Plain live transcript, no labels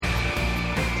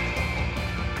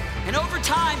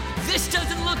this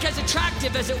doesn't look as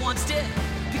attractive as it once did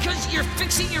because you're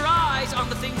fixing your eyes on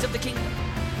the things of the kingdom.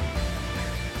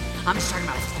 I'm just talking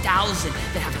about 1,000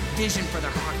 that have a vision for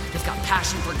their heart. They've got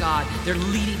passion for God. They're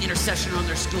leading intercession on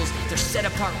their schools. They're set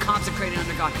apart, consecrated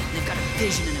under God. And they've got a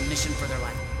vision and a mission for their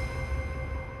life.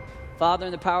 Father,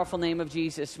 in the powerful name of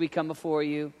Jesus, we come before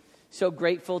you, so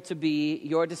grateful to be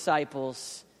your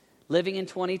disciples, living in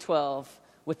 2012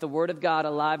 with the Word of God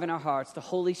alive in our hearts, the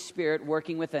Holy Spirit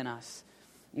working within us.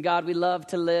 And God, we love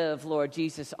to live, Lord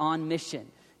Jesus, on mission,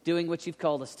 doing what you've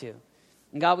called us to.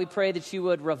 And God, we pray that you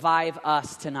would revive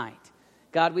us tonight.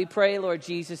 God, we pray, Lord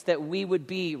Jesus, that we would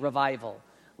be revival.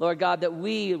 Lord God, that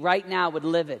we right now would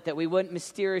live it, that we wouldn't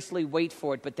mysteriously wait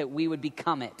for it, but that we would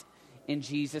become it in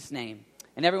Jesus' name.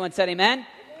 And everyone said amen? Amen.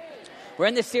 We're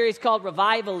in this series called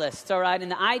Revivalists, all right? And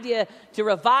the idea to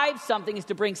revive something is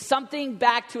to bring something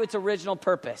back to its original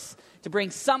purpose, to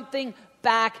bring something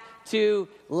back to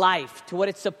life, to what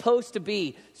it's supposed to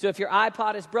be. So if your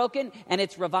iPod is broken and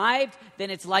it's revived, then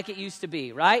it's like it used to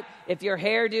be, right? If your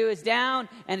hairdo is down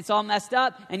and it's all messed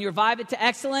up and you revive it to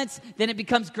excellence, then it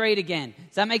becomes great again.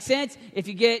 Does that make sense? If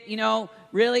you get,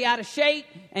 really out of shape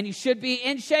and you should be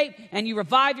in shape and you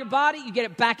revive your body, you get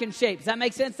it back in shape. Does that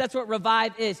make sense? That's what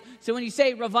revive is. So when you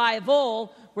say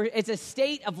revival, it's a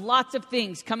state of lots of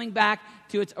things coming back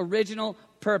to its original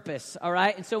purpose, all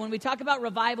right? And so when we talk about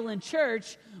revival in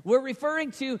church, we're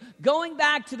referring to going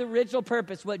back to the original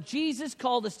purpose, what Jesus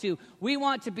called us to. We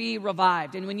want to be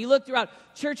revived. And when you look throughout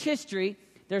church history,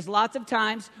 there's lots of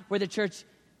times where the church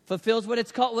fulfills what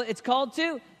it's called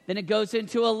to, then it goes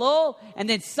into a lull, and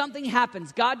then something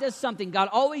happens. God does something. God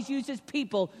always uses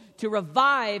people to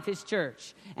revive his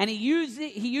church. And he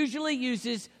usually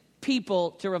uses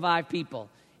people to revive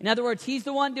people. In other words, he's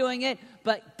the one doing it,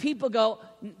 but people go,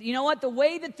 you know what? The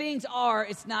way that things are,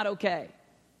 it's not okay.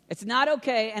 It's not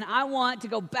okay, and I want to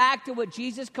go back to what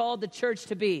Jesus called the church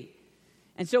to be.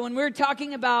 And so when we're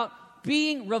talking about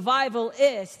being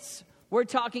revivalists, we're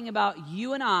talking about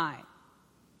you and I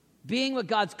being what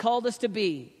God's called us to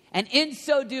be, and in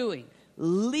so doing,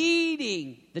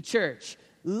 leading the church,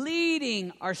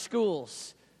 leading our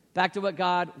schools back to what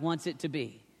God wants it to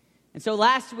be. And so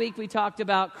last week we talked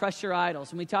about crush your idols,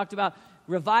 and we talked about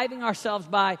reviving ourselves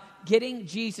by getting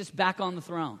Jesus back on the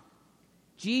throne.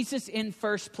 Jesus in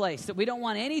first place, that we don't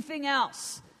want anything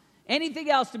else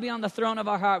to be on the throne of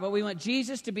our heart, but we want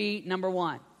Jesus to be number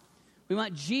one. We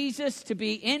want Jesus to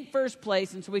be in first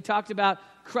place, and so we talked about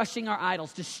crushing our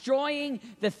idols, destroying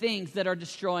the things that are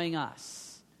destroying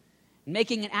us,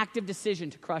 making an active decision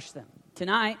to crush them.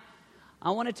 Tonight,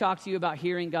 I want to talk to you about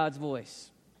hearing God's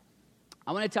voice.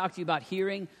 I want to talk to you about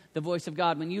hearing the voice of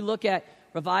God. When you look at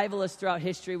revivalists throughout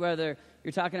history, whether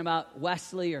you're talking about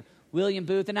Wesley or William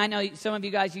Booth, and I know some of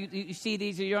you guys, you see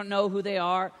these or you don't know who they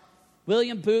are.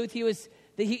 William Booth,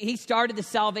 he started the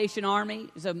Salvation Army.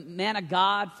 He's a man of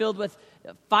God filled with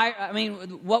fire. I mean,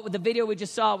 what the video we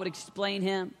just saw would explain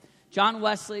him. John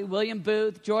Wesley, William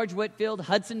Booth, George Whitefield,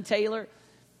 Hudson Taylor.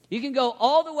 You can go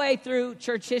all the way through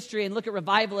church history and look at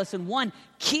revivalists, and one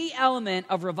key element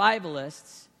of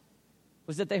revivalists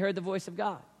was that they heard the voice of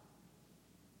God.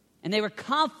 And they were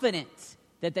confident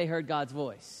that they heard God's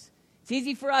voice. It's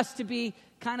easy for us to be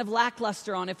kind of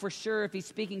lackluster on if we're sure if he's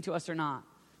speaking to us or not.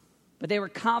 But they were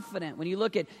confident. When you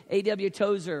look at A.W.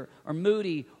 Tozer or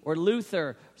Moody or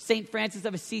Luther, St. Francis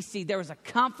of Assisi, there was a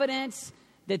confidence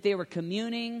that they were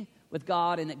communing with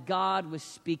God and that God was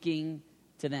speaking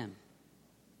to them.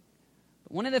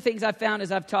 But one of the things I've found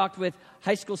as I've talked with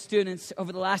high school students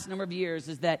over the last number of years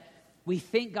is that we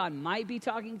think God might be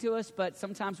talking to us, but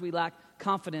sometimes we lack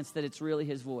confidence that it's really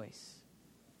his voice.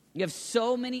 You have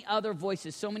so many other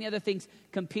voices, so many other things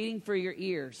competing for your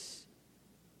ears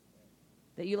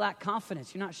that you lack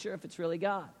confidence. You're not sure if it's really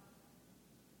God.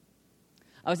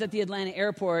 I was at the Atlanta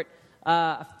airport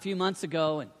a few months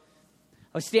ago, and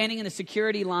I was standing in the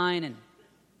security line, and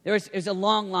it was a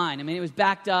long line. I mean, it was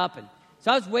backed up, and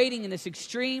so I was waiting in this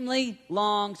extremely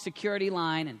long security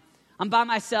line, and I'm by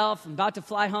myself. I'm about to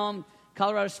fly home,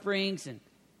 Colorado Springs, and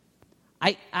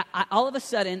I all of a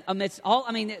sudden, amidst all,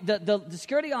 the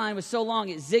security line was so long,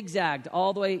 it zigzagged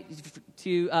all the way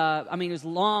to, it was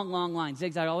long line,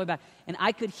 zigzagged all the way back. And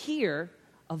I could hear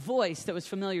a voice that was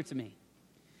familiar to me.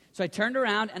 So I turned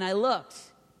around and I looked.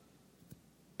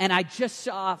 And I just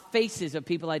saw faces of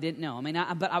people I didn't know.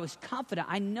 But I was confident.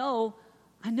 I know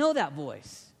that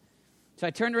voice. So I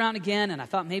turned around again and I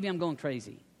thought maybe I'm going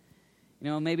crazy.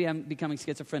 Maybe I'm becoming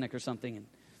schizophrenic or something and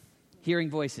hearing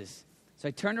voices. So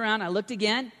I turned around, I looked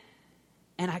again,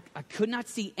 and I could not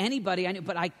see anybody I knew,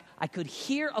 but I could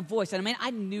hear a voice. And I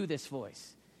knew this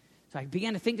voice. So I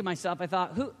began to think to myself, I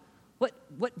thought,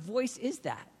 what voice is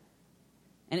that?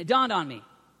 And it dawned on me,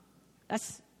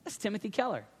 that's Timothy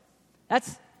Keller.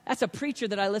 That's a preacher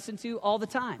that I listen to all the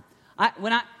time.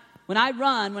 When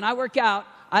I work out,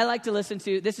 I like to listen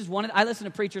to, I listen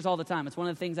to preachers all the time. It's one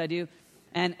of the things I do.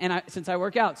 And since I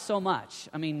work out so much,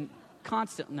 I mean,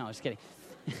 no, just kidding.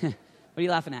 What are you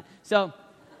laughing at?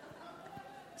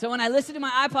 So when I listen to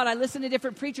my iPod, I listen to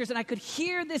different preachers, and I could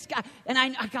hear this guy, and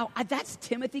I go, that's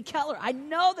Timothy Keller. I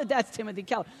know that's Timothy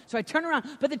Keller. So I turn around,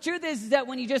 but the truth is that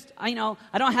when you just, I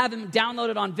don't have him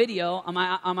downloaded on video on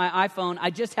my iPhone.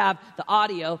 I just have the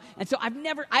audio, and so I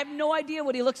have no idea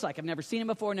what he looks like. I've never seen him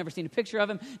before, never seen a picture of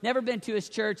him, never been to his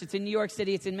church. It's in New York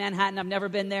City. It's in Manhattan. I've never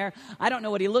been there. I don't know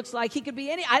what he looks like. He could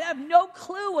be I have no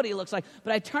clue what he looks like,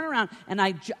 but I turn around, and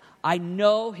I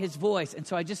know his voice, and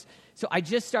so I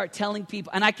just start telling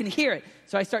people, and I can hear it.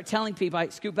 So I start telling people, I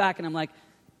scoot back, and I'm like,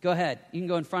 go ahead. You can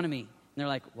go in front of me. And they're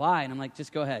like, why? And I'm like,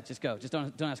 just go ahead. Just go. Just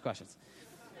don't ask questions.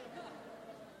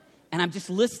 And I'm just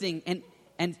listening,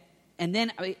 and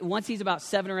then once he's about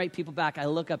 7 or 8 people back, I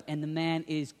look up, and the man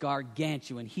is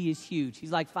gargantuan. He is huge.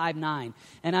 He's like 5'9".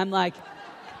 And I'm like,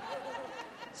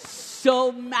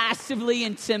 so massively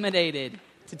intimidated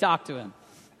to talk to him.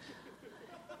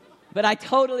 But I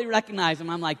totally recognize him.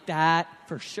 I'm like,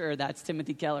 for sure, that's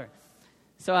Timothy Keller.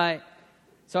 So I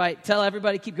tell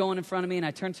everybody, keep going in front of me, and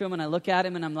I turn to him, and I look at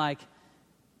him, and I'm like,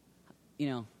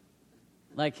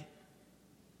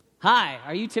 hi,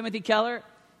 are you Timothy Keller?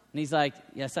 And he's like,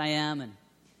 yes, I am. And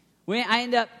I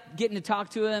end up getting to talk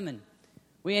to him, and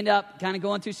we end up kind of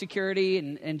going through security,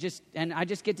 and I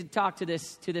just get to talk to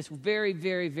this very,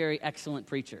 very, very excellent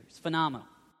preacher. It's phenomenal.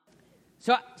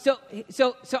 So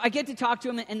I get to talk to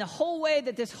him, and the whole way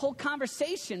that this whole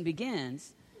conversation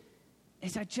begins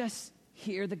is I just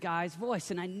hear the guy's voice,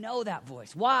 and I know that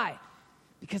voice. Why?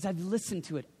 Because I've listened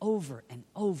to it over and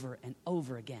over and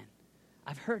over again.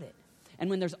 I've heard it. And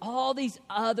when there's all these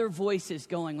other voices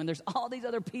going, when there's all these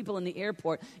other people in the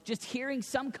airport, just hearing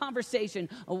some conversation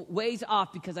a ways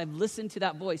off because I've listened to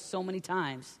that voice so many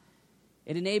times,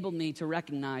 it enabled me to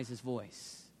recognize his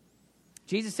voice.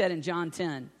 Jesus said in John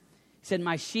 10, he said,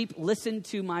 my sheep listen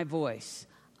to my voice.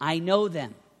 I know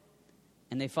them,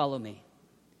 and they follow me.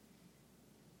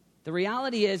 The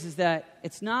reality is that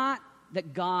it's not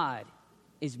that God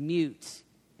is mute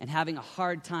and having a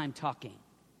hard time talking.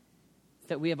 It's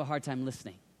that we have a hard time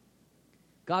listening.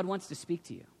 God wants to speak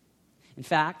to you. In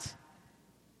fact,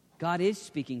 God is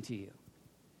speaking to you.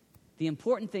 The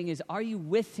important thing is, are you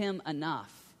with him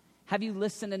enough? Have you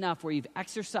listened enough where you've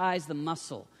exercised the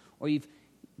muscle, or you've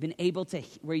been able to,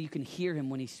 where you can hear him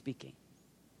when he's speaking?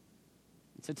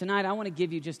 And so tonight, I want to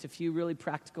give you just a few really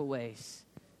practical ways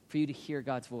for you to hear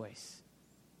God's voice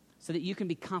so that you can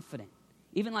be confident.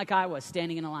 Even like I was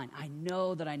standing in a line, I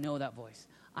know that voice.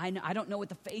 I don't know what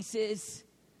the face is,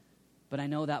 but I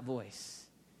know that voice.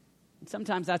 And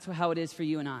sometimes that's how it is for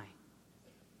you and I.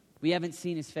 We haven't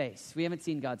seen his face. We haven't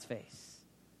seen God's face,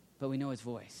 but we know his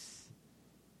voice.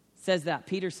 It says that.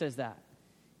 Peter says that.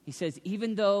 He says,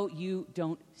 even though you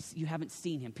haven't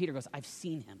seen him. Peter goes, I've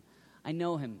seen him. I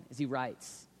know him, as he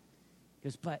writes. He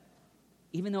goes, but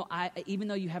even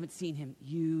though you haven't seen him,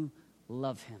 you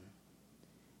love him.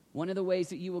 One of the ways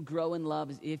that you will grow in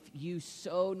love is if you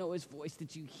so know his voice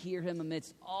that you hear him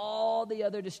amidst all the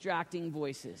other distracting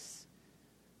voices,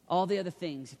 all the other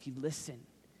things. If you listen,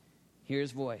 hear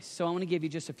his voice. So I want to give you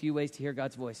just a few ways to hear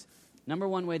God's voice. Number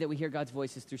one way that we hear God's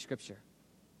voice is through Scripture,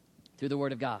 through the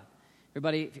Word of God.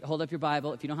 Everybody, hold up your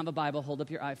Bible. If you don't have a Bible, hold up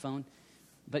your iPhone.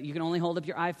 But you can only hold up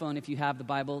your iPhone if you have the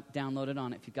Bible downloaded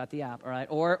on it, if you've got the app, all right?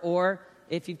 Or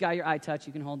if you've got your iTouch,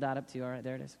 you can hold that up too. All right,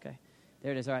 there it is, okay.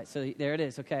 There it is, all right. So there it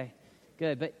is, okay.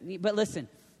 Good, but listen,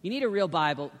 you need a real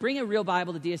Bible. Bring a real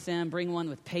Bible to DSM. Bring one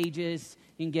with pages.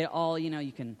 You can get all,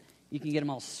 you can get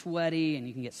them all sweaty, and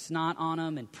you can get snot on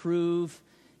them and prove.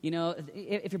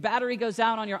 If your battery goes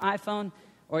out on your iPhone,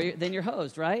 then you're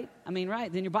hosed, right? I mean,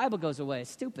 right? Then your Bible goes away. It's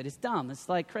stupid. It's dumb. It's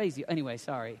like crazy. Anyway,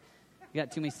 sorry. You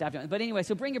got too many staff. But anyway,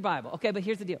 so bring your Bible. Okay, but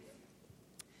here's the deal.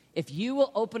 If you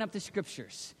will open up the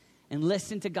Scriptures and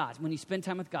listen to God when you spend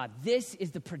time with God, this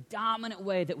is the predominant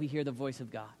way that we hear the voice of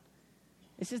God.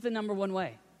 This is the number one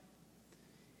way.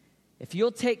 If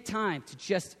you'll take time to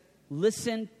just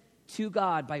listen to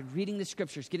God by reading the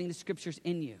Scriptures, getting the Scriptures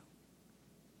in you,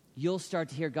 you'll start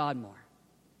to hear God more.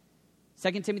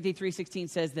 2 Timothy 3:16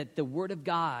 says that the Word of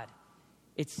God,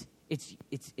 it's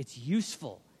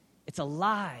useful, it's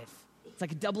alive, it's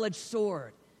like a double-edged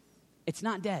sword. It's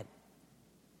not dead,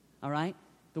 all right?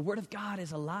 The Word of God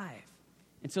is alive.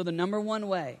 And so the number one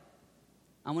way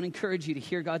I want to encourage you to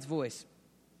hear God's voice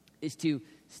is to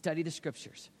study the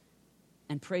Scriptures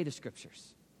and pray the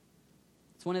Scriptures.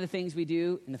 It's one of the things we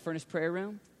do in the Furnace Prayer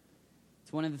Room.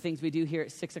 It's one of the things we do here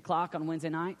at 6 o'clock on Wednesday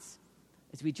nights,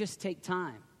 is we just take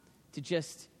time to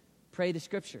just pray the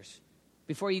scriptures.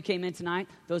 Before you came in tonight,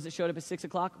 those that showed up at 6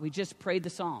 o'clock, we just prayed the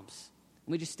Psalms.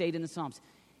 We just stayed in the Psalms.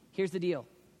 Here's the deal.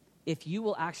 If you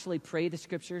will actually pray the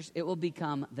scriptures, it will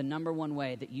become the number one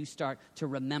way that you start to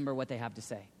remember what they have to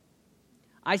say.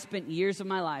 I spent years of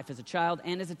my life as a child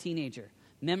and as a teenager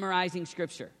memorizing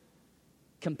scripture,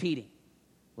 competing,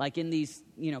 like in these,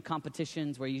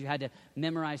 competitions where you had to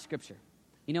memorize scripture.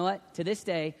 You know what? To this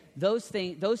day, those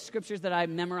scriptures that I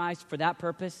memorized for that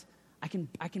purpose, I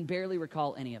can barely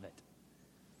recall any of it.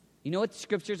 You know what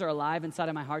scriptures are alive inside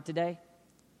of my heart today?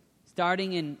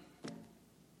 Starting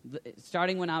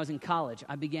when I was in college,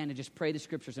 I began to just pray the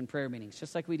scriptures in prayer meetings,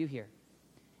 just like we do here.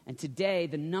 And today,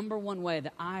 the number one way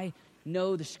that I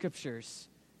know the scriptures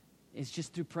is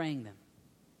just through praying them.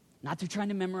 Not through trying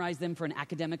to memorize them for an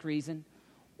academic reason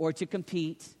or to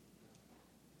compete.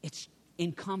 It's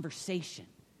in conversation.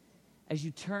 As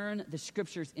you turn the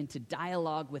scriptures into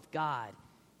dialogue with God,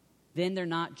 then they're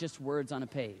not just words on a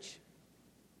page.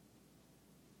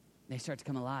 They start to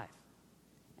come alive,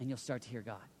 and you'll start to hear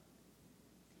God.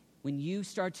 When you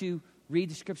start to read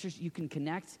the scriptures, you can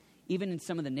connect. Even in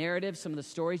some of the narratives, some of the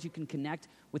stories, you can connect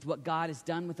with what God has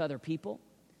done with other people.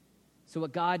 So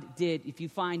what God did, if you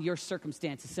find your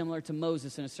circumstance is similar to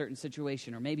Moses in a certain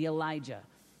situation, or maybe Elijah,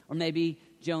 or maybe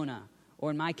Jonah, or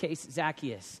in my case,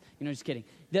 Zacchaeus. Just kidding.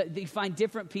 You find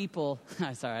different people.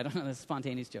 Sorry, I don't know, that's a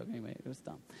spontaneous joke. Anyway, it was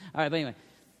dumb. All right, but anyway.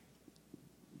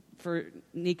 For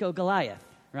Nico, Goliath,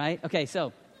 right? Okay,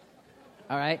 so,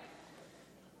 all right.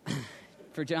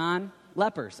 For John,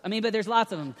 lepers. But there's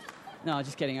lots of them. No,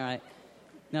 just kidding, all right.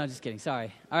 No, just kidding,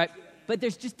 sorry. All right, but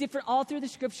there's just different, all through the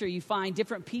scripture, you find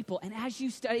different people. And as you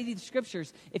study the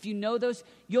scriptures, if you know those,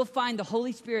 you'll find the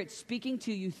Holy Spirit speaking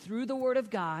to you through the Word of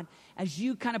God as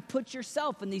you kind of put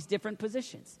yourself in these different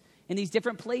positions, in these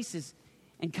different places,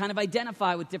 and kind of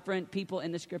identify with different people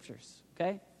in the scriptures,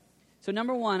 okay? So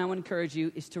number one, I want to encourage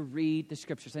you is to read the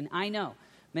scriptures. And I know,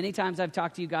 many times I've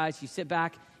talked to you guys, you sit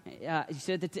back, you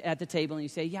sit at the table and you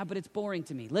say, yeah, but it's boring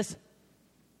to me. Listen,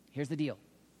 here's the deal.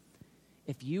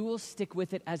 If you will stick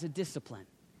with it as a discipline,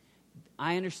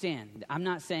 I understand. I'm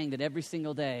not saying that every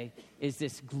single day is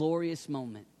this glorious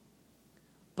moment.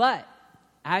 But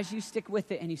as you stick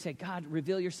with it and you say, God,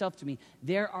 reveal yourself to me,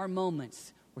 there are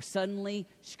moments where suddenly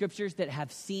scriptures that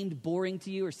have seemed boring to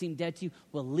you or seemed dead to you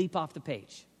will leap off the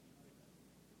page.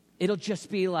 It'll just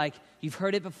be like you've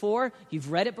heard it before,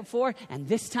 you've read it before, and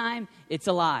this time it's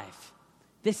alive.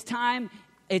 This time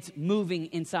it's moving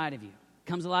inside of you. It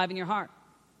comes alive in your heart.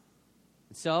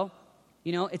 So,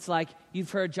 it's like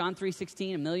you've heard John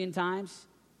 3:16 a million times,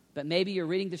 but maybe you're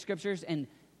reading the scriptures and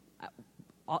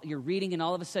you're reading and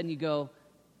all of a sudden you go,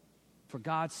 for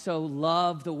God so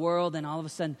loved the world, and all of a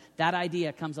sudden that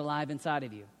idea comes alive inside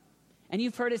of you. And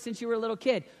you've heard it since you were a little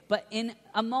kid, but in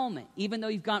a moment, even though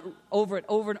you've gone over it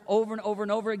over and over and over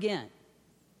and over again,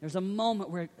 there's a moment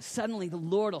where suddenly the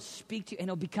Lord will speak to you and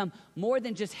it'll become more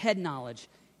than just head knowledge,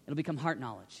 it'll become heart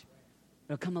knowledge.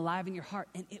 It'll come alive in your heart,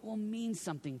 and it will mean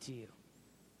something to you.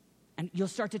 And you'll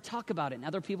start to talk about it, and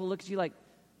other people look at you like,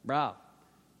 bro,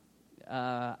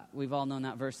 we've all known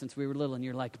that verse since we were little, and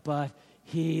you're like, but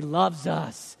he loves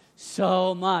us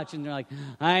so much. And they're like,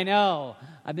 I know.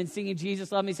 I've been singing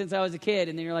Jesus Love Me since I was a kid.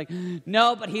 And then you're like,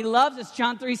 no, but he loves us.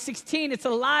 John 3:16, it's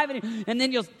alive. And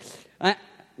then you'll,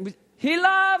 he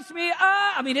loves me.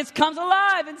 It comes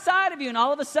alive inside of you. And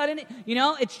all of a sudden,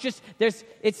 it's just,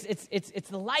 it's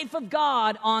the life of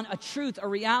God on a truth, a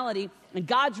reality. And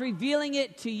God's revealing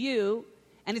it to you.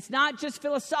 And it's not just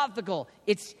philosophical.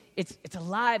 It's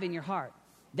alive in your heart.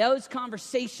 Those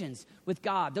conversations with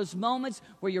God, those moments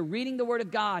where you're reading the Word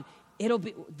of God,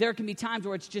 there can be times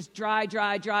where it's just dry,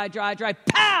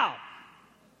 pow!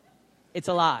 It's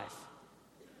alive.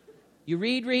 You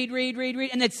read,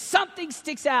 and then something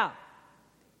sticks out.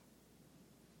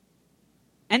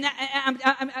 And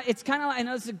it's kind of like, I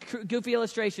know it's a goofy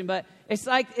illustration, but it's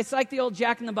like the old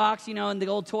Jack in the Box, and the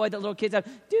old toy that little kids have.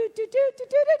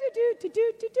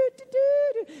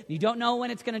 You don't know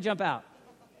when it's going to jump out.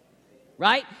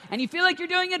 Right? And you feel like you're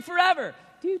doing it forever.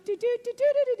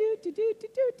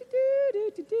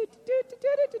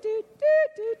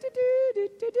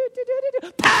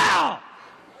 Pow!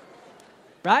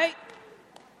 Right?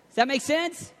 Does that make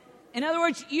sense? In other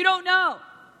words, you don't know.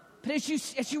 But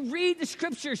as you read the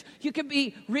scriptures, you can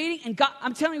be reading, and God,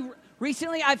 I'm telling you,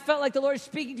 recently I felt like the Lord is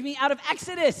speaking to me out of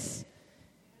Exodus.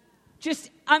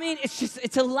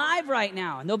 It's alive right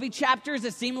now. And there'll be chapters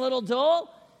that seem a little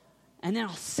dull, and then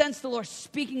I'll sense the Lord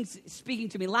speaking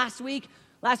to me. Last week,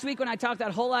 Last week when I talked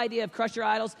that whole idea of crush your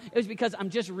idols, it was because I'm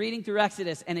just reading through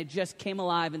Exodus and it just came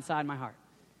alive inside my heart.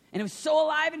 And it was so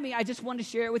alive in me, I just wanted to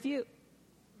share it with you.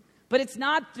 But it's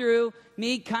not through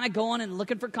me kind of going and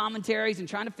looking for commentaries and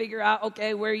trying to figure out,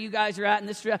 okay, where you guys are at in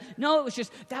this. No, it was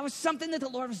just, that was something that the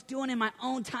Lord was doing in my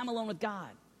own time alone with God.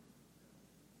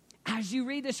 As you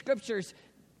read the scriptures,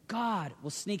 God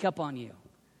will sneak up on you.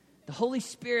 The Holy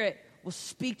Spirit will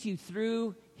speak to you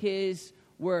through his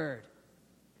word.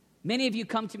 Many of you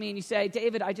come to me and you say,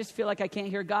 David, I just feel like I can't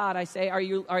hear God. I say, are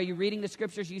you reading the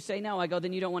scriptures? You say no. I go,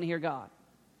 then you don't want to hear God.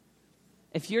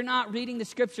 If you're not reading the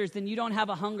scriptures, then you don't have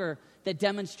a hunger that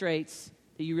demonstrates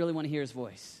that you really want to hear his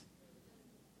voice.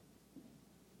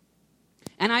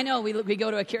 And I know we go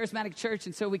to a charismatic church,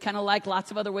 and so we kind of like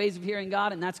lots of other ways of hearing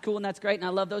God, and that's cool and that's great, and I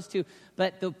love those too.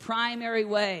 But the primary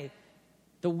way,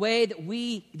 the way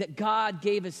that God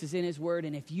gave us is in his word,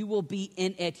 and if you will be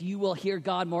in it, you will hear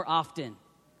God more often.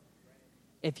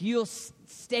 If you'll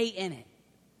stay in it,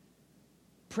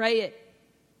 pray it,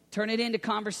 turn it into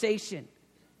conversation.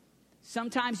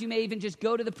 Sometimes you may even just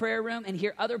go to the prayer room and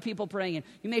hear other people praying it.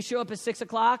 You may show up at 6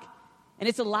 o'clock and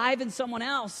it's alive in someone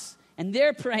else and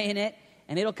they're praying it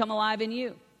and it'll come alive in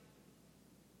you.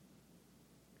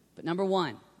 But number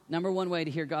one way to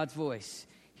hear God's voice,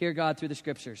 hear God through the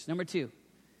scriptures. Number 2,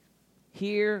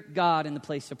 hear God in the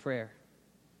place of prayer.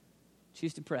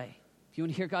 Choose to pray. If you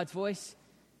want to hear God's voice,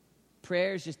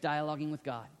 prayer is just dialoguing with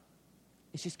God.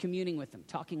 It's just communing with him,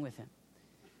 talking with him.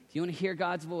 If you want to hear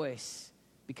God's voice,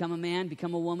 become a man,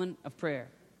 become a woman of prayer.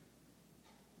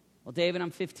 Well, David,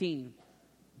 I'm 15.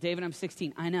 David, I'm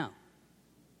 16. I know.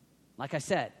 Like I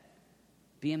said,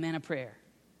 be a man of prayer.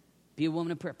 Be a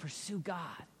woman of prayer. Pursue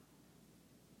God.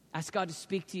 Ask God to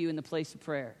speak to you in the place of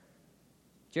prayer.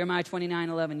 Jeremiah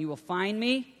 29:11, you will find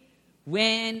me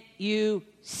when you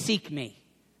seek me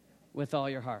with all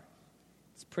your heart.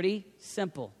 It's pretty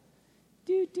simple.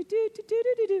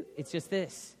 It's just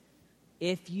this.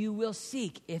 If you will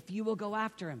seek, if you will go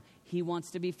after him, he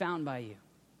wants to be found by you.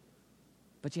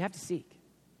 But you have to seek.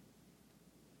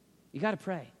 You got to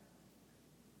pray.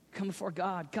 Come before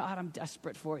God. God, I'm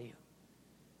desperate for you.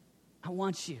 I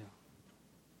want you.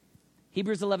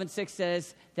 Hebrews 11:6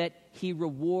 says that he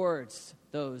rewards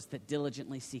those that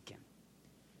diligently seek him.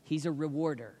 He's a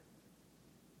rewarder.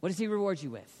 What does he reward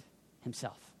you with?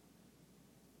 Himself.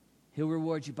 He'll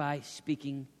reward you by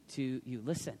speaking to you.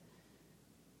 Listen.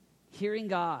 Hearing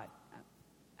God.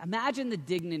 Imagine the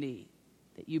dignity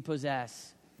that you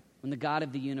possess when the God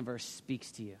of the universe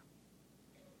speaks to you.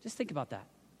 Just think about that.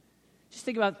 Just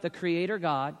think about the Creator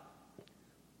God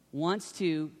wants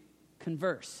to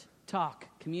converse, talk,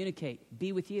 communicate,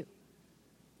 be with you.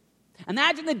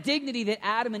 Imagine the dignity that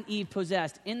Adam and Eve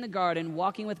possessed in the garden,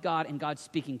 walking with God and God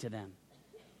speaking to them.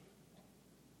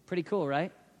 Pretty cool,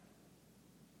 right?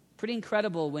 Pretty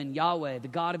incredible when Yahweh, the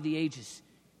God of the ages,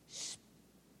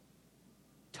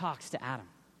 talks to Adam,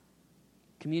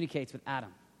 communicates with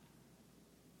Adam.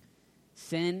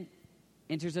 Sin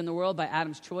enters in the world by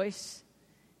Adam's choice,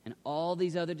 and all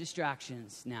these other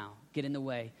distractions now get in the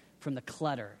way from the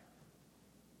clutter.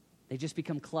 They just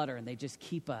become clutter, and they just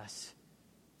keep us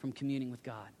from communing with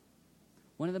God.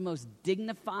 One of the most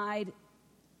dignified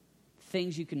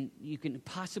things you can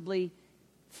possibly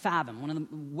fathom, one of the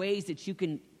ways that you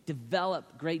can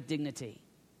develop great dignity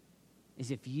is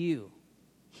if you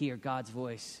hear God's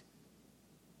voice.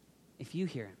 If you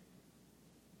hear him.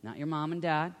 Not your mom and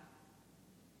dad.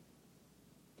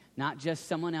 Not just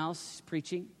someone else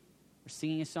preaching or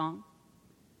singing a song.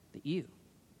 But you.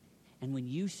 And when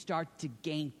you start to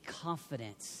gain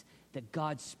confidence that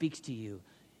God speaks to you,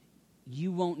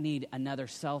 you won't need another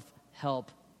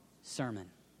self-help sermon.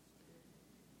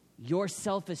 Your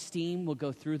self-esteem will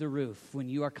go through the roof when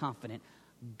you are confident.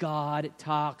 God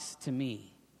talks to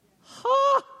me.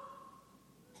 Ha!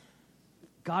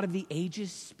 God of the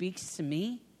ages speaks to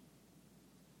me.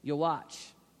 You'll watch.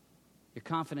 Your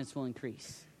confidence will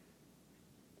increase.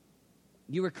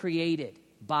 You were created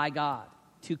by God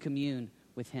to commune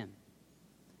with him.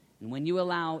 And when you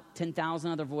allow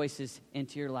 10,000 other voices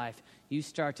into your life, you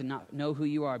start to not know who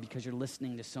you are because you're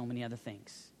listening to so many other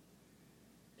things.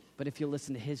 But if you'll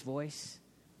listen to his voice,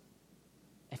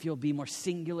 if you'll be more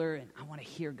singular and I want to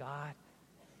hear God,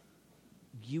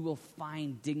 you will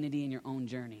find dignity in your own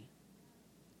journey.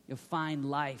 You'll find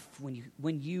life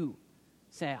when you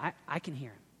say, I can hear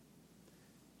him.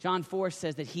 John 4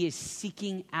 says that he is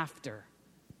seeking after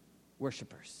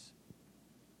worshipers.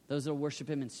 Those that will worship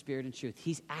him in spirit and truth.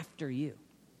 He's after you.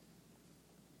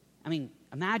 I mean,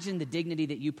 imagine the dignity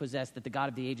that you possess, that the God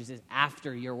of the ages is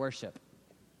after your worship.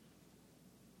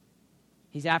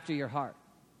 He's after your heart.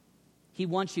 He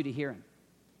wants you to hear him.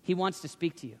 He wants to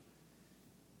speak to you.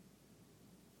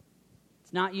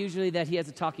 It's not usually that he has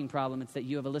a talking problem. It's that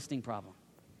you have a listening problem.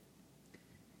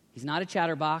 He's not a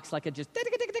chatterbox like a just,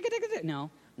 no, I'm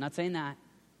not saying that.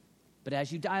 But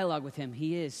as you dialogue with him,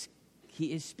 he is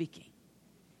speaking.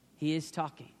 He is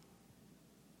talking.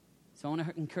 So I want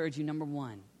to encourage you, number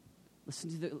one,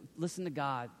 listen to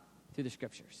God through the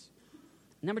scriptures.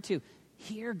 Number two,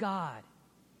 hear God.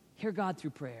 Hear God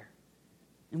through prayer.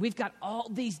 And we've got all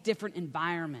these different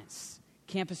environments.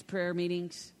 Campus prayer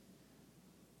meetings,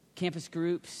 campus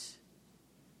groups,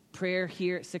 prayer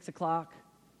here at 6 o'clock.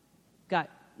 Got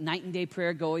night and day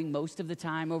prayer going most of the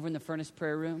time over in the furnace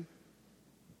prayer room.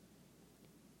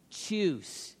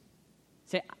 Choose.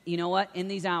 Say, you know what? In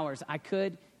these hours, I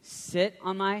could sit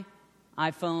on my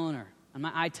iPhone or on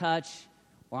my iTouch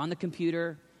or on the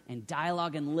computer and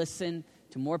dialogue and listen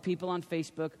to more people on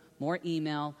Facebook, more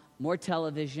email, more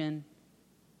television.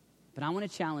 But I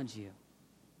want to challenge you.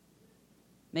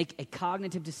 Make a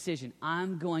cognitive decision.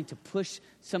 I'm going to push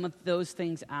some of those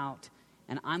things out,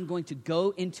 and I'm going to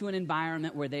go into an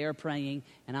environment where they are praying,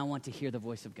 and I want to hear the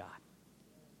voice of God.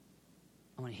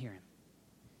 I want to hear him.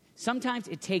 Sometimes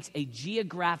it takes a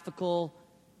geographical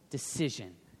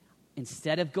decision.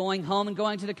 Instead of going home and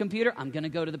going to the computer, I'm going to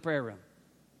go to the prayer room.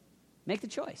 Make the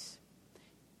choice.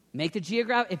 Make the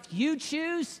geographic. If you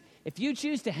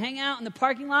choose to hang out in the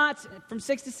parking lots from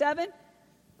 6 to 7,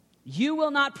 you will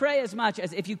not pray as much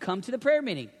as if you come to the prayer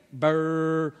meeting.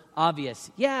 Brr, obvious.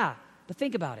 Yeah, but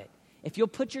think about it. If you'll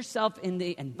put yourself in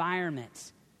the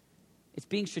environment, it's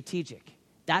being strategic.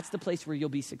 That's the place where you'll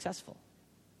be successful.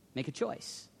 Make a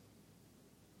choice.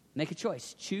 Make a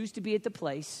choice. Choose to be at the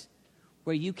place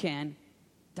where you can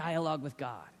dialogue with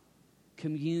God,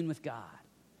 commune with God.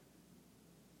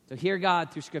 So hear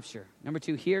God through Scripture. Number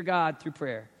 2, hear God through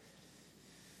prayer.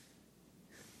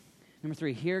 Number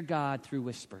 3, hear God through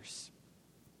whispers.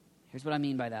 Here's what I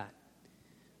mean by that.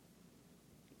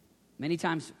 Many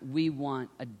times we want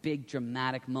a big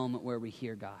dramatic moment where we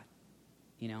hear God.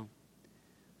 You know,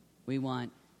 we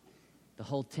want the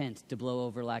whole tent to blow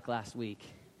over like last week.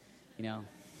 You know,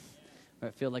 where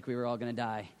it felt like we were all going to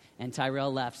die. And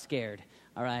Tyrell left scared.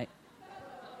 All right.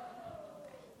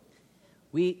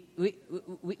 We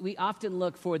often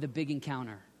look for the big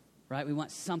encounter, right? We want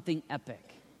something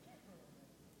epic.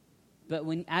 But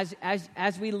when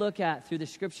as we look at through the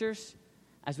scriptures,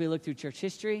 as we look through church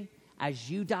history,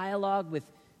 as you dialogue with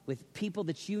people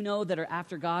that you know that are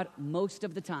after God, most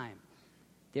of the time,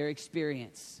 their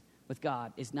experience with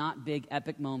God is not big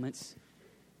epic moments.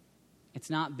 It's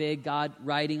not big God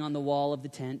writing on the wall of the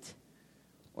tent,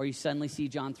 or you suddenly see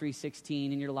John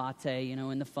 3:16 in your latte, you know,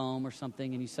 in the foam or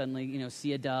something, and you suddenly, you know,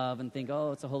 see a dove and think,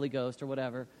 oh, it's a Holy Ghost or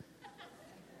whatever.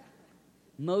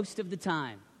 Most of the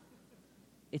time,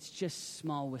 it's just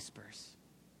small whispers.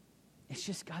 It's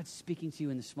just God speaking to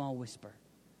you in the small whisper.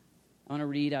 I want to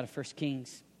read out of 1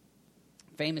 Kings.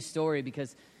 Famous story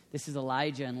because this is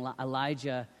Elijah, and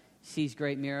Elijah sees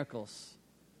great miracles.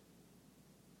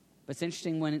 But it's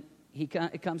interesting when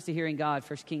it comes to hearing God.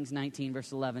 1 Kings 19,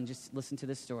 verse 11. Just listen to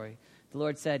this story. The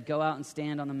Lord said, "Go out and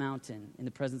stand on the mountain in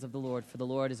the presence of the Lord, for the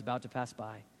Lord is about to pass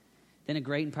by." Then a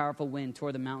great and powerful wind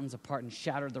tore the mountains apart and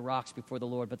shattered the rocks before the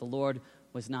Lord, but the Lord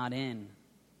was not in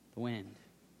the wind.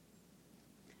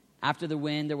 After the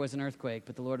wind, there was an earthquake,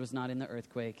 but the Lord was not in the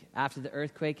earthquake. After the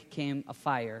earthquake came a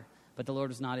fire, but the Lord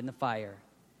was not in the fire.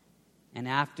 And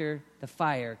after the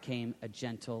fire came a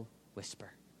gentle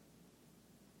whisper.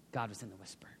 God was in the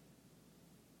whisper.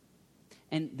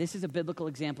 And this is a biblical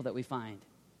example that we find.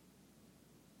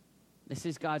 This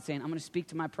is God saying, I'm going to speak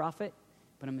to my prophet,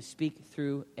 but I'm going to speak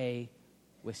through a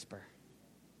whisper.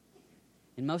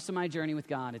 In most of my journey with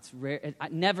God, it's rare.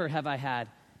 Never have I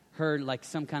heard like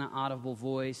some kind of audible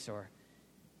voice, or,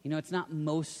 you know, it's not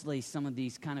mostly some of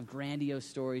these kind of grandiose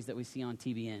stories that we see on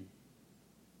TBN.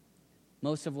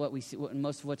 Most of what we see,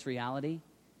 most of what's reality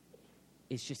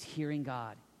is just hearing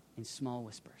God in small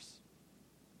whispers.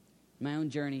 In my own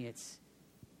journey,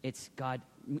 it's God.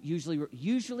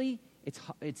 Usually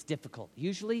it's difficult.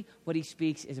 Usually what he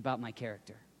speaks is about my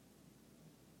character.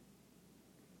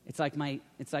 It's like my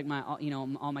you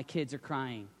know, all my kids are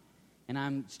crying, and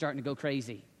I'm starting to go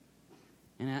crazy,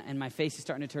 and my face is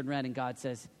starting to turn red, and God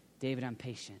says, "David, I'm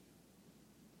patient."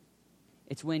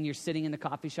 It's when you're sitting in the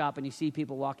coffee shop and you see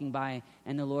people walking by,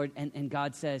 and the Lord and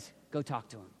God says, "Go talk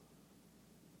to him."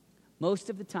 Most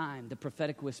of the time, the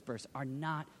prophetic whispers are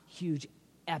not huge,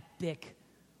 epic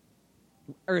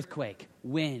earthquake,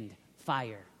 wind,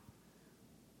 fire.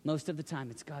 Most of the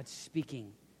time, it's God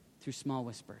speaking through small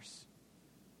whispers.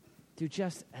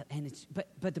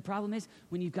 But the problem is,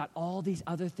 when you've got all these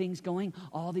other things going,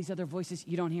 all these other voices,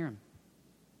 you don't hear him.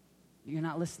 You're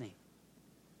not listening.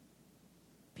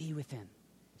 Be with him.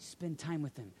 spend time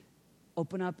with him.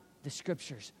 Open up the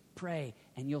scriptures, pray,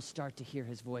 and you'll start to hear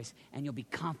his voice, and you'll be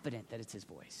confident that it's his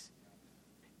voice.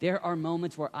 There are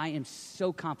moments where I am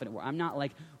so confident, where I'm not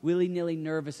like willy-nilly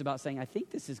nervous about saying, I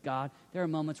think this is God. There are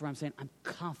moments where I'm saying, I'm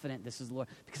confident this is the Lord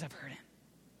because I've heard him.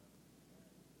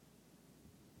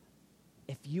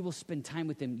 If you will spend time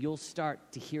with him, you'll start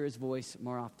to hear his voice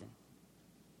more often.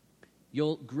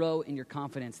 You'll grow in your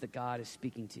confidence that God is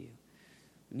speaking to you.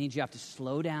 It means you have to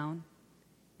slow down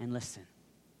and listen.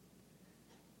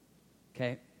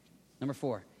 Okay? Number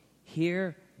 4,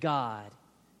 hear God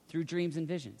through dreams and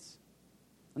visions.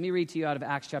 Let me read to you out of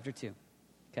Acts chapter 2.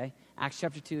 Okay? Acts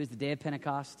chapter 2 is the day of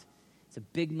Pentecost. It's a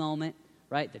big moment,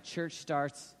 right? The church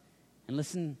starts. And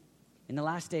listen, in the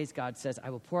last days, God says, I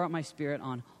will pour out my spirit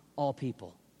on all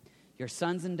people. Your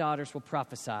sons and daughters will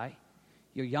prophesy.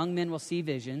 Your young men will see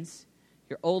visions.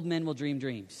 Your old men will dream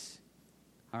dreams.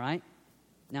 All right?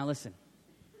 Now listen.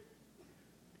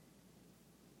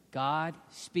 God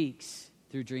speaks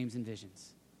through dreams and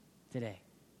visions today.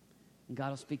 And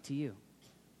God will speak to you.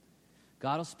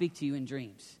 God will speak to you in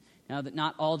dreams. Now, that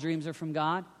not all dreams are from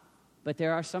God, but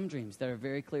there are some dreams that are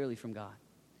very clearly from God.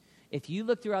 If you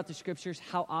look throughout the scriptures,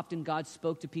 how often God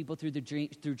spoke to people through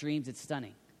dreams, it's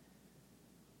stunning.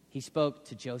 He spoke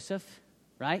to Joseph,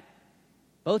 right?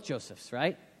 Both Josephs,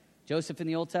 right? Joseph in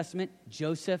the Old Testament,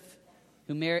 Joseph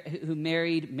who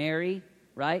married Mary,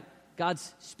 right?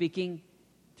 God's speaking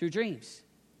through dreams.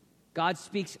 God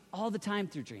speaks all the time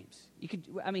through dreams.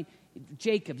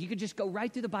 Jacob, you could just go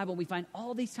right through the Bible and we find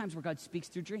all these times where God speaks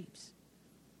through dreams.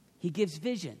 He gives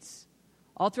visions.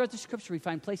 All throughout the scripture we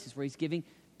find places where he's giving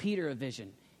Peter a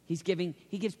vision. He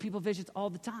gives people visions all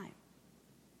the time.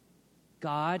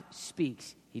 God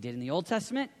speaks. He did in the Old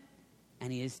Testament,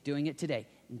 and he is doing it today.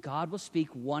 And God will speak.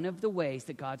 One of the ways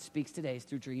that God speaks today is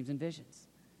through dreams and visions.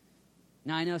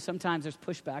 Now, I know sometimes there's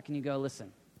pushback, and you go,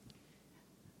 listen,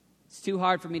 it's too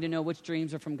hard for me to know which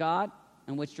dreams are from God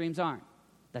and which dreams aren't.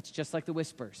 That's just like the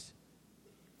whispers.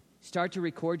 Start to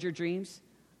record your dreams.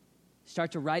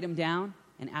 Start to write them down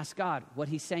and ask God what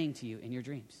he's saying to you in your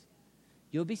dreams.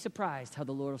 You'll be surprised how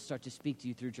the Lord will start to speak to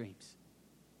you through dreams.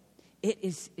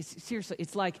 It's seriously,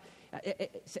 it's like,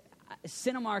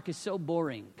 Cinemark is so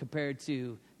boring compared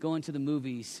to going to the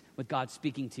movies with God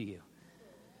speaking to you.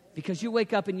 Because you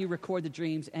wake up and you record the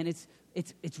dreams, and it's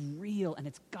real, and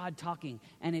it's God talking,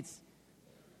 and it's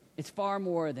far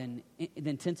more than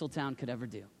Tinseltown could ever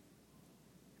do.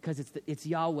 Because it's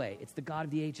Yahweh, it's the God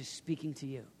of the ages speaking to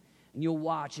you. And you'll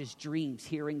watch his dreams,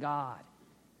 hearing God.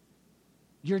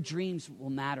 Your dreams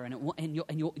will matter, and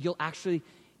you'll actually,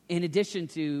 in addition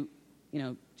to,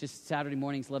 just Saturday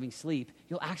mornings loving sleep,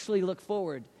 you'll actually look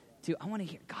forward to, I want to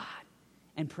hear God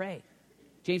and pray.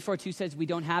 James 4:2 says we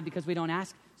don't have because we don't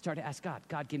ask. Start to ask God.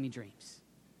 God, give me dreams.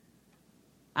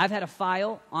 I've had a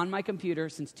file on my computer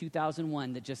since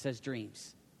 2001 that just says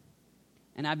dreams.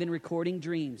 And I've been recording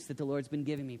dreams that the Lord's been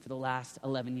giving me for the last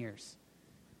 11 years.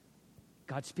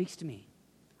 God speaks to me.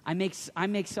 I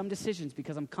make some decisions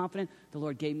because I'm confident the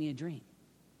Lord gave me a dream.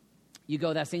 You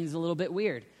go, that seems a little bit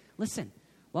weird. Listen,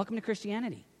 welcome to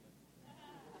Christianity.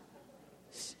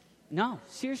 No,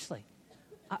 seriously.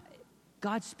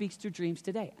 God speaks through dreams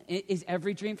today. Is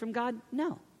every dream from God?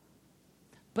 No.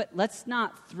 But let's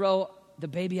not throw the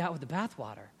baby out with the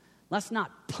bathwater. Let's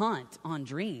not punt on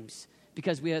dreams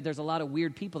because there's a lot of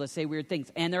weird people that say weird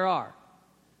things, and there are.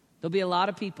 There'll be a lot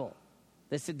of people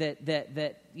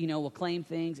that will claim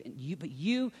things, but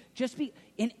you just be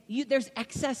in. There's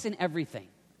excess in everything.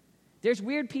 There's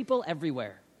weird people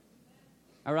everywhere.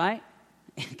 All right,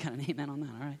 kind of an amen on that.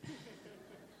 All right.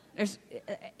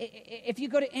 If you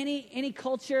go to any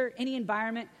culture, any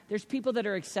environment, there's people that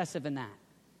are excessive in that.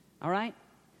 All right?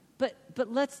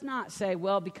 But let's not say,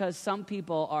 well, because some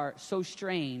people are so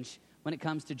strange when it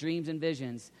comes to dreams and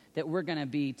visions that we're going to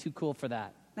be too cool for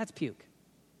that. That's puke.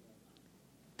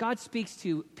 God speaks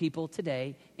to people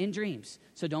today in dreams.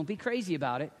 So don't be crazy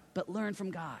about it, but learn from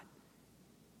God.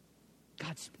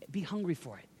 Be hungry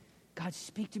for it. God,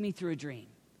 speak to me through a dream.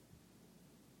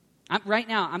 Right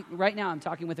now, I'm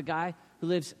talking with a guy who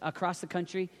lives across the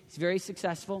country. He's very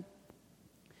successful,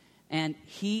 and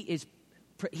he is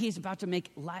about to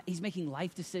he's making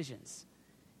life decisions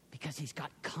because he's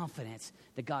got confidence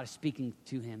that God is speaking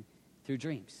to him through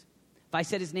dreams. If I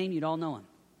said his name, you'd all know him.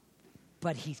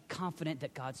 But he's confident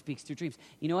that God speaks through dreams.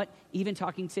 You know what? Even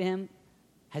talking to him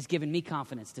has given me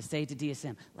confidence to say to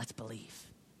DSM, let's believe.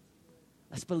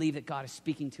 Let's believe that God is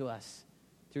speaking to us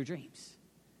through dreams.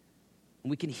 And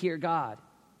we can hear God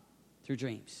through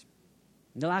dreams.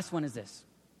 And the last one is this.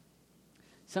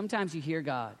 Sometimes you hear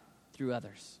God through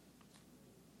others,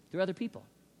 through other people.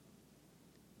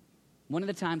 one of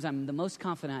the times I'm the most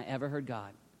confident I ever heard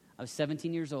God. I was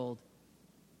 17 years old,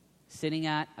 sitting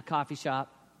at a coffee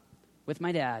shop with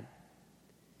my dad,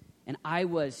 and I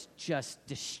was just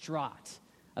distraught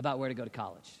about where to go to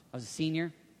college. I was a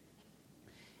senior,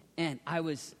 and I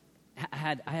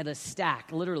had a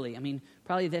stack, literally,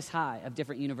 probably this high of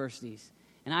different universities.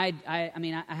 And I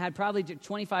had probably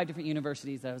 25 different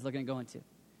universities that I was looking at going to.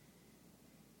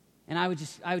 And I would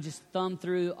just thumb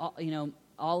through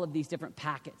all of these different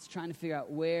packets, trying to figure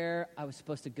out where I was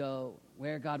supposed to go,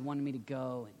 where God wanted me to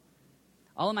go. And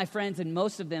all of my friends, and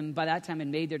most of them by that time had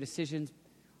made their decisions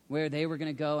where they were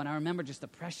going to go. And I remember just the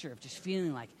pressure of just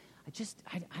feeling like,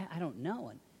 I don't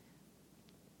know.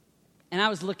 And I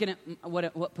was looking at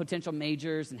what potential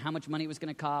majors and how much money it was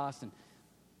going to cost and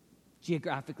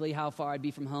geographically how far I'd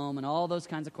be from home and all those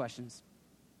kinds of questions.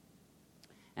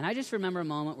 And I just remember a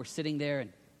moment we're sitting there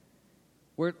and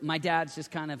my dad's just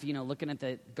kind of, looking at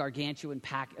the gargantuan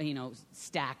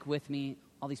stack with me,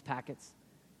 all these packets.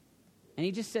 And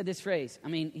he just said this phrase.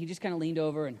 He just kind of leaned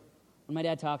over, and when my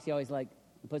dad talks, he always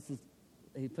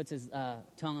he puts his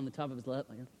tongue on the top of his lip.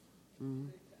 Like,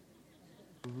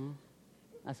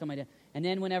 That's how my dad. And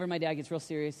then whenever my dad gets real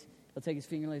serious, he'll take his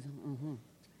finger and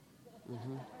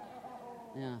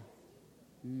yeah.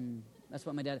 That's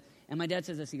what my dad. And my dad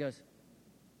says this. He goes,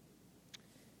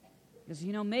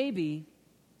 maybe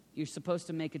you're supposed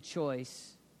to make a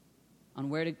choice on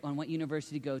what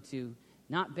university to go to,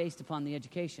 not based upon the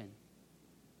education,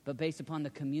 but based upon the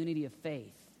community of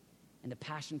faith and the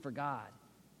passion for God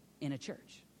in a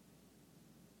church.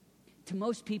 To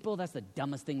most people, that's the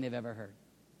dumbest thing they've ever heard.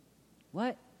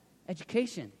 What?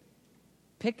 Education.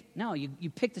 You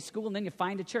pick the school and then you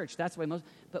find a church. That's the way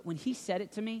but when he said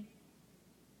it to me,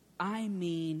 I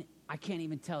can't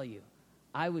even tell you.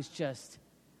 I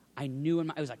knew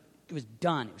it was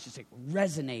done. It was just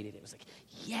resonated. It was like,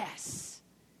 yes,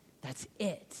 that's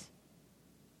it.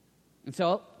 And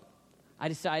so I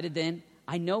decided then,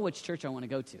 I know which church I want to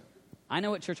go to. I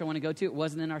know what church I want to go to. It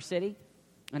wasn't in our city.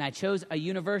 And I chose a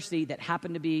university that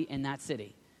happened to be in that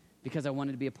city because I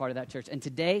wanted to be a part of that church. And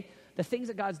today, the things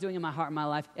that God's doing in my heart and my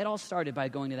life, it all started by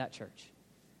going to that church.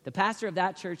 The pastor of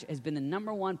that church has been the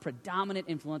number one predominant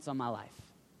influence on my life.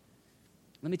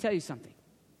 Let me tell you something.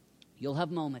 You'll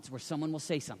have moments where someone will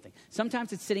say something.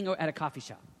 Sometimes it's sitting at a coffee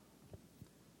shop.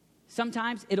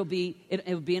 Sometimes it'll be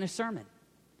in a sermon.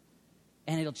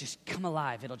 And it'll just come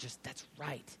alive. That's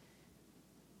right.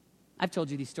 I've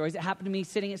told you these stories. It happened to me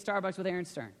sitting at Starbucks with Aaron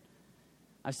Stern.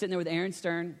 I was sitting there with Aaron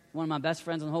Stern, one of my best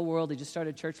friends in the whole world. He just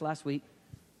started church last week.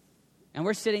 And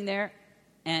we're sitting there,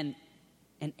 and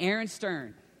Aaron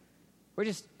Stern, we're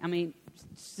just,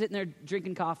 sitting there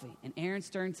drinking coffee. And Aaron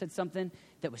Stern said something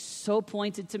that was so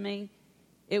pointed to me.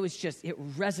 It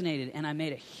resonated, and I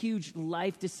made a huge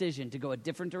life decision to go a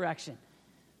different direction.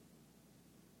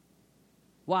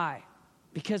 Why?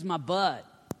 Because my bud,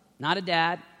 not a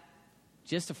dad,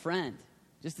 just a friend,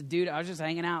 just a dude. I was just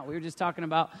hanging out. We were just talking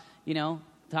about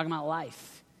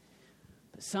life.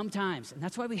 But sometimes, and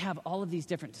that's why we have all of these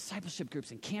different discipleship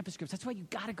groups and campus groups. That's why you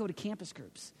got to go to campus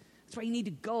groups. That's why you need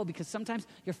to go, because sometimes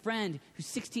your friend who's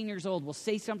 16 years old will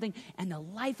say something and the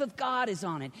life of God is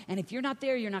on it. And if you're not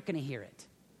there, you're not going to hear it.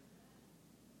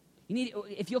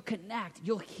 If you'll connect,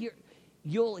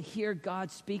 you'll hear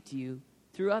God speak to you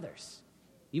through others.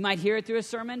 You might hear it through a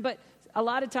sermon, but a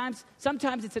lot of times,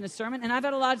 sometimes it's in a sermon, and I've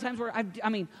had a lot of times where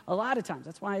a lot of times,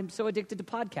 that's why I'm so addicted to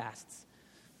podcasts.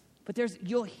 But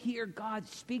you'll hear God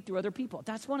speak through other people.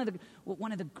 That's one of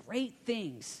the great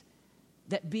things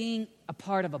that being a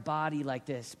part of a body like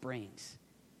this brings.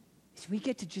 Is we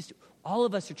get to all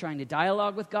of us are trying to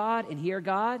dialogue with God and hear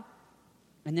God,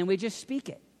 and then we just speak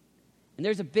it. And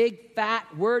there's a big fat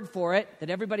word for it that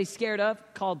everybody's scared of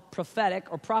called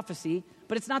prophetic or prophecy,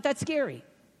 but it's not that scary.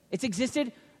 It's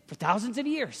existed for thousands of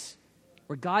years,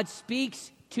 where God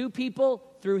speaks to people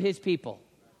through his people.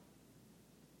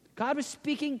 God was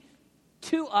speaking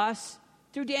to us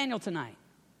through Daniel tonight,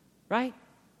 right?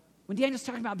 When Daniel's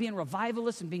talking about being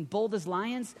revivalists and being bold as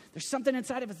lions, there's something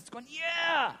inside of us that's going,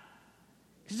 yeah!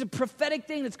 There's a prophetic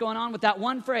thing that's going on with that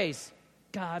one phrase.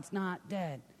 God's not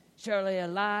dead. Surely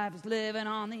alive is living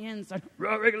on the inside,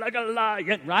 roaring like a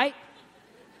lion, right?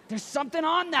 There's something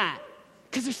on that.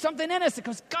 Because there's something in us that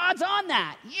goes, God's on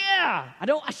that. Yeah.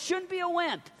 I shouldn't be a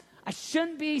wimp. I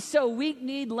shouldn't be so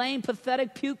weak-kneed, lame,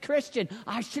 pathetic, puke Christian.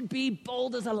 I should be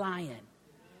bold as a lion.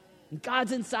 And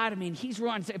God's inside of me, and he's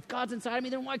roaring. So if God's inside of me,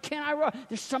 then why can't I roar?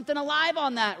 There's something alive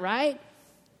on that, right?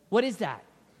 What is that?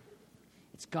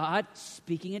 It's God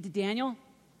speaking it to Daniel,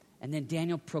 and then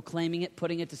Daniel proclaiming it,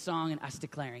 putting it to song, and us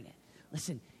declaring it.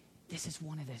 Listen, this is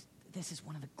one of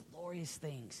the glorious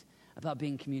things about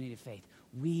being community of faith.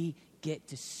 We get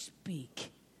to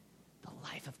speak the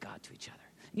life of God to each other.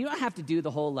 You don't have to do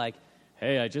the whole like,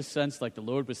 hey, I just sensed like the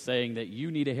Lord was saying that you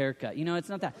need a haircut. It's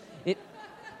not that.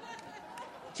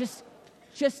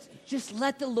 Just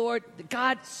let the Lord,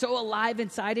 God so alive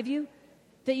inside of you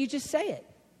that you just say it.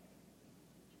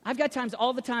 I've got times,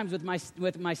 all the times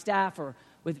with my staff or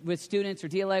with students or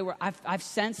DLA where I've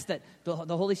sensed that the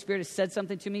Holy Spirit has said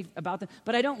something to me about them,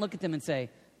 but I don't look at them and say,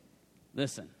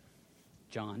 listen,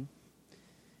 John,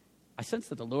 I sense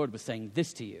that the Lord was saying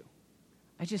this to you.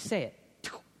 I just say it.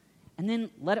 And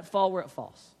then let it fall where it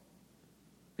falls.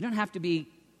 We don't have to be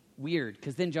weird,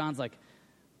 because then John's like,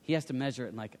 he has to measure it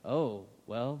and like, oh,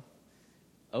 well,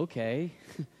 okay.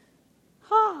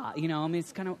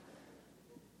 It's kind of,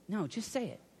 no, just say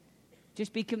it.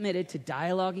 Just be committed to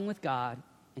dialoguing with God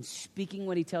and speaking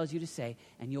what he tells you to say,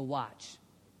 and you'll watch.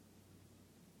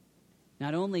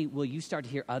 Not only will you start to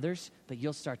hear others, but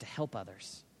you'll start to help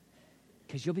others,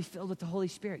 because you'll be filled with the Holy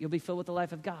Spirit. You'll be filled with the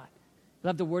life of God. You'll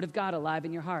have the Word of God alive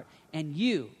in your heart, and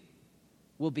you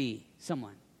will be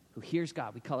someone who hears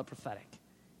God. We call it prophetic.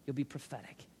 You'll be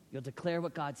prophetic. You'll declare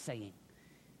what God's saying.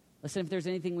 Listen, if there's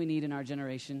anything we need in our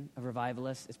generation of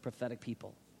revivalists, it's prophetic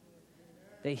people.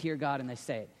 They hear God and they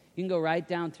say it. You can go right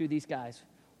down through these guys,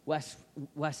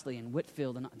 Wesley and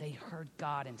Whitfield, and they heard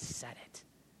God and said it.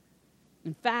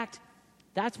 In fact,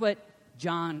 that's what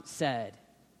John said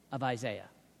of Isaiah.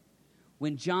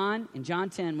 When John, in John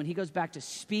 10, when he goes back to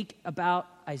speak about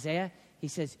Isaiah, he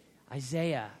says,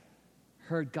 Isaiah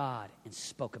heard God and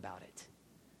spoke about it.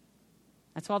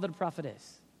 That's all that a prophet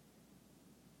is.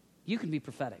 You can be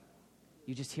prophetic.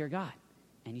 You just hear God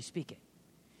and you speak it.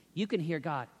 You can hear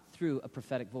God through a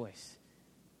prophetic voice,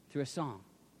 through a song,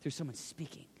 through someone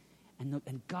speaking.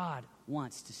 And God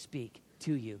wants to speak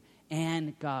to you,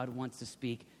 and God wants to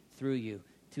speak through you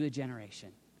to a generation.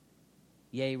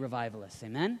 Yay, revivalists.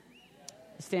 Amen?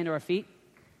 Let's stand to our feet.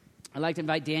 I'd like to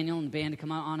invite Daniel and the band to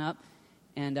come on up.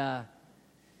 And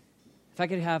if I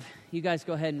could have you guys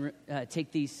go ahead and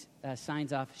take these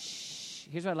signs off. Shh.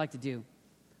 Here's what I'd like to do.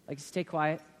 I'd like to stay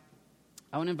quiet.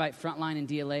 I want to invite Frontline and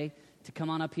DLA to come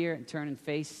on up here and turn and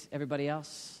face everybody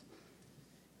else.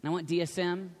 And I want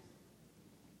DSM.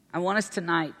 I want us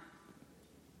tonight,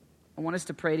 I want us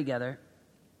to pray together.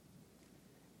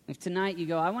 If tonight you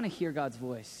go, I want to hear God's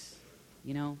voice,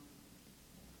 and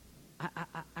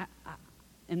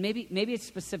maybe it's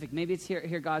specific. Maybe it's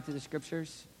hear God through the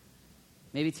scriptures.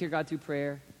 Maybe it's hear God through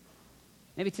prayer.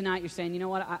 Maybe tonight you're saying, you know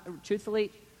what, truthfully,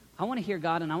 I want to hear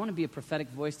God and I want to be a prophetic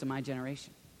voice to my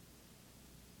generation.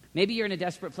 Maybe you're in a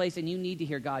desperate place and you need to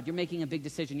hear God. You're making a big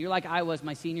decision. You're like I was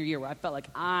my senior year, where I felt like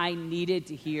I needed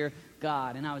to hear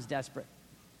God and I was desperate.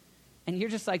 And you're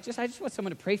just like, I just want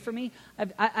someone to pray for me.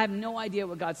 I have no idea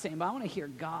what God's saying, but I want to hear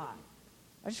God.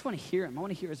 I just want to hear him. I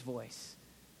want to hear his voice.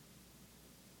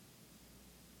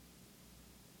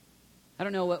 I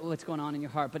don't know what's going on in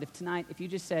your heart, but if tonight, if you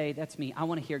just say, that's me, I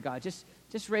want to hear God, just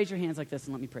raise your hands like this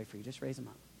and let me pray for you. Just raise them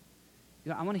up.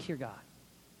 You go, I want to hear God.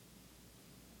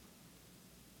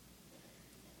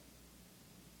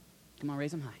 Come on,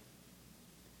 raise them high.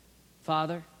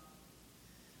 Father,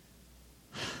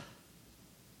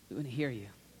 we want to hear you. We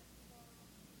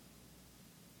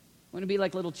want to be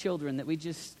like little children, that we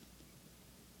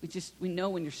know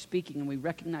when you're speaking and we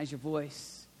recognize your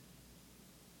voice.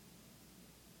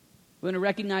 We want to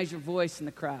recognize your voice in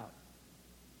the crowd.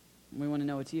 And we want to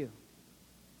know it's you.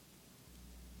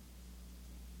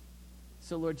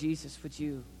 So, Lord Jesus, would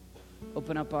you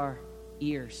open up our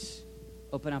ears,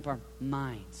 open up our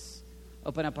minds,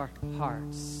 open up our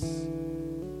hearts.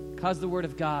 Cause the word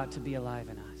of God to be alive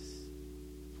in us.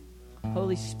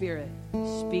 Holy Spirit,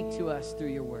 speak to us through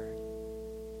your word.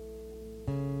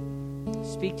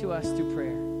 Speak to us through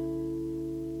prayer.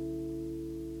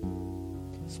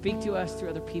 Speak to us through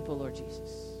other people, Lord Jesus.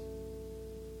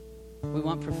 We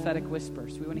want prophetic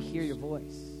whispers. We want to hear your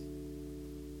voice.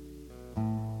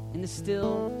 In the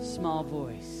still, small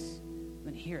voice, we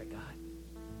want to hear it, God.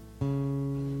 I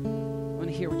want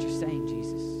to hear what you're saying,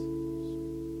 Jesus.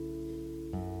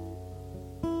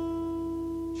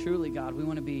 Truly, God, we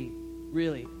want to be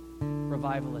really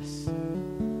revivalists.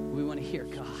 We want to hear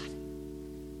God.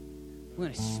 We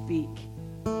want to speak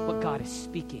what God is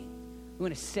speaking. We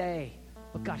want to say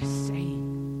what God is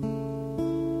saying.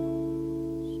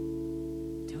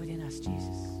 Do it in us,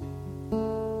 Jesus.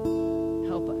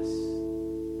 Help us.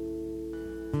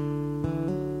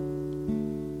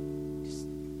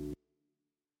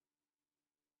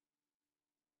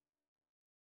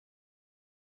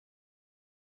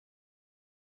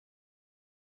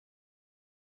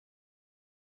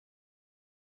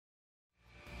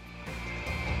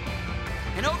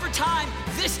 And over time,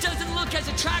 this doesn't look as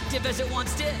attractive as it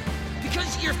once did.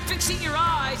 because you're fixing your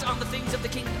eyes on the things of the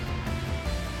kingdom.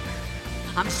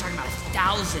 I'm just talking about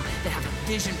 1,000 that have a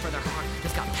vision for their heart.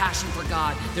 They've got passion for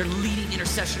God. They're leading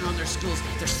intercession on their schools.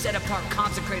 They're set apart,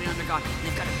 consecrated under God. And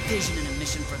they've got a vision and a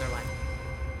mission for their life.